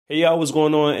Hey y'all, what's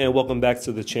going on and welcome back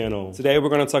to the channel. Today we're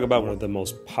going to talk about one of the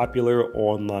most popular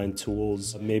online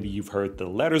tools. Maybe you've heard the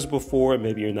letters before,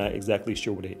 maybe you're not exactly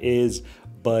sure what it is,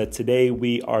 but today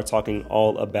we are talking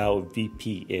all about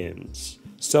VPNs.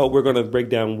 So we're going to break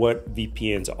down what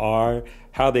VPNs are,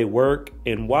 how they work,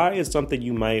 and why it's something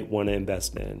you might want to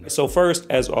invest in. So first,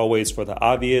 as always, for the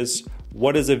obvious,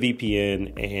 what is a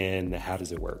VPN and how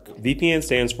does it work? VPN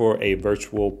stands for a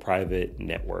virtual private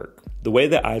network. The way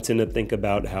that I tend to think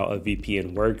about how a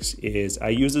VPN works is I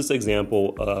use this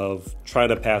example of trying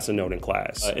to pass a note in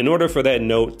class. In order for that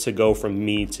note to go from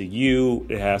me to you,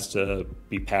 it has to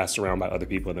be passed around by other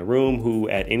people in the room who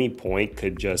at any point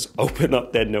could just open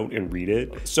up that note and read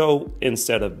it. So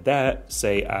instead of that,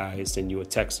 say I send you a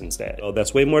text instead. So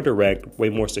that's way more direct, way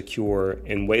more secure,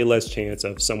 and way less chance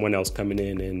of someone else coming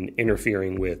in and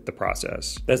interfering with the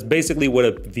process. That's basically what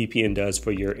a VPN does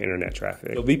for your internet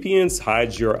traffic. So VPNs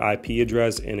hides your IP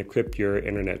address and encrypt your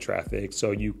internet traffic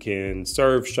so you can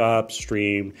serve, shop,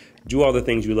 stream, do all the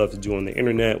things you love to do on the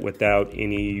internet without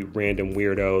any random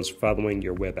weirdos following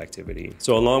your web activity.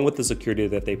 So along with the security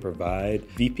that they provide,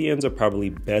 VPNs are probably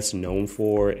best known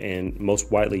for and most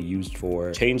widely used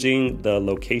for changing the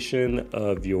location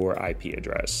of your IP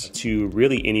address to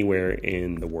really anywhere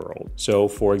in the world. So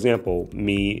for example,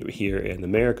 me here in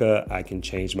America, I can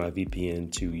change my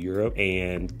VPN to Europe,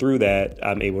 and through that,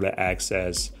 I'm able to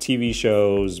access TV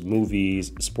shows,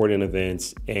 movies, sporting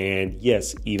events, and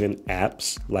yes, even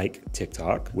apps like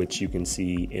TikTok, which you can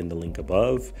see in the link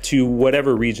above, to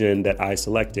whatever region that I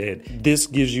selected. This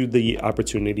gives you the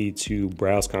opportunity to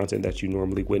browse content that you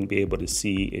normally wouldn't be able to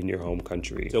see in your home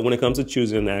country. So when it comes to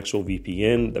choosing an actual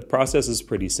VPN, the process is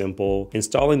pretty simple.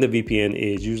 Installing the VPN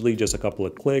is usually just a couple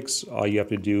of clicks. All you have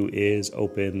to do is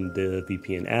open the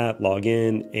VPN app, log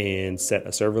in, and set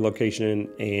a server location,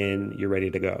 and you're ready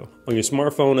to go. On your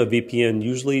smartphone, a VPN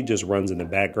usually just runs in the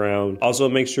background. Also,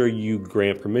 make sure you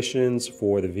grant permissions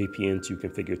for the VPN to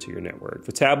configure to your network.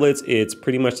 For tablets, it's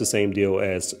pretty much the same deal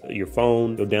as your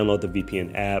phone. You'll download the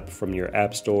VPN app from your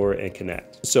app store and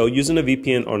connect. So using a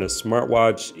VPN on a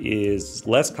smartwatch is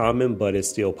less common, but it's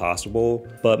still possible.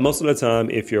 But most of the time,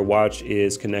 if your watch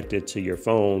is connected to your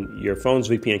phone's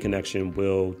VPN connection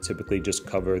will typically just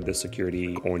cover the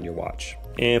security on your watch.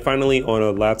 And finally, on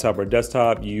a laptop or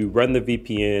desktop, you run the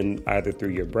VPN either through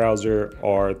your browser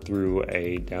or through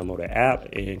a downloaded app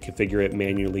and configure it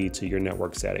manually to your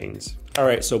network settings. All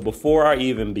right, so before I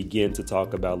even begin to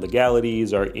talk about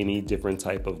legalities or any different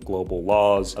type of global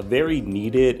laws, a very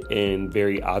needed and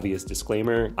very obvious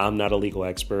disclaimer: I'm not a legal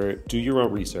expert. Do your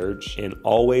own research and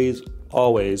always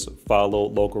follow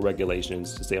local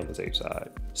regulations to stay on the safe side.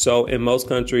 So in most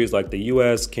countries like the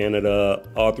US, Canada,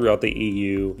 all throughout the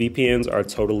EU, VPNs are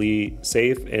totally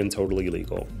safe and totally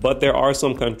legal. But there are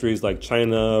some countries like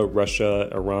China, Russia,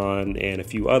 Iran, and a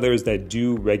few others that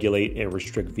do regulate and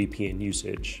restrict VPN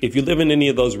usage. If you live in any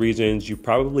of those regions, you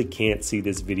probably can't see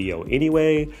this video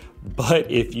anyway, but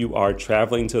if you are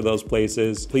traveling to those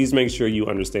places, please make sure you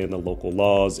understand the local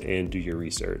laws and do your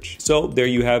research. So there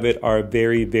you have it, our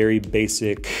very, very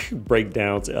basic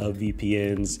breakdowns of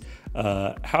VPNs,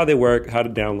 how they work, how to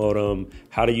download them,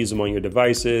 how to use them on your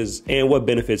devices, and what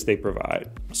benefits they provide.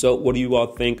 So what do you all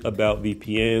think about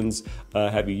VPNs?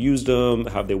 Have you used them?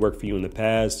 Have they worked for you in the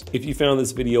past? If you found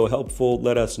this video helpful,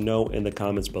 let us know in the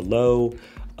comments below.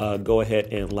 Go ahead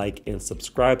and like and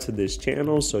subscribe to this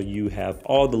channel so you have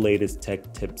all the latest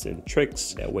tech tips and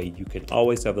tricks. That way you can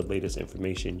always have the latest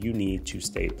information you need to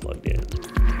stay plugged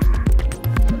in.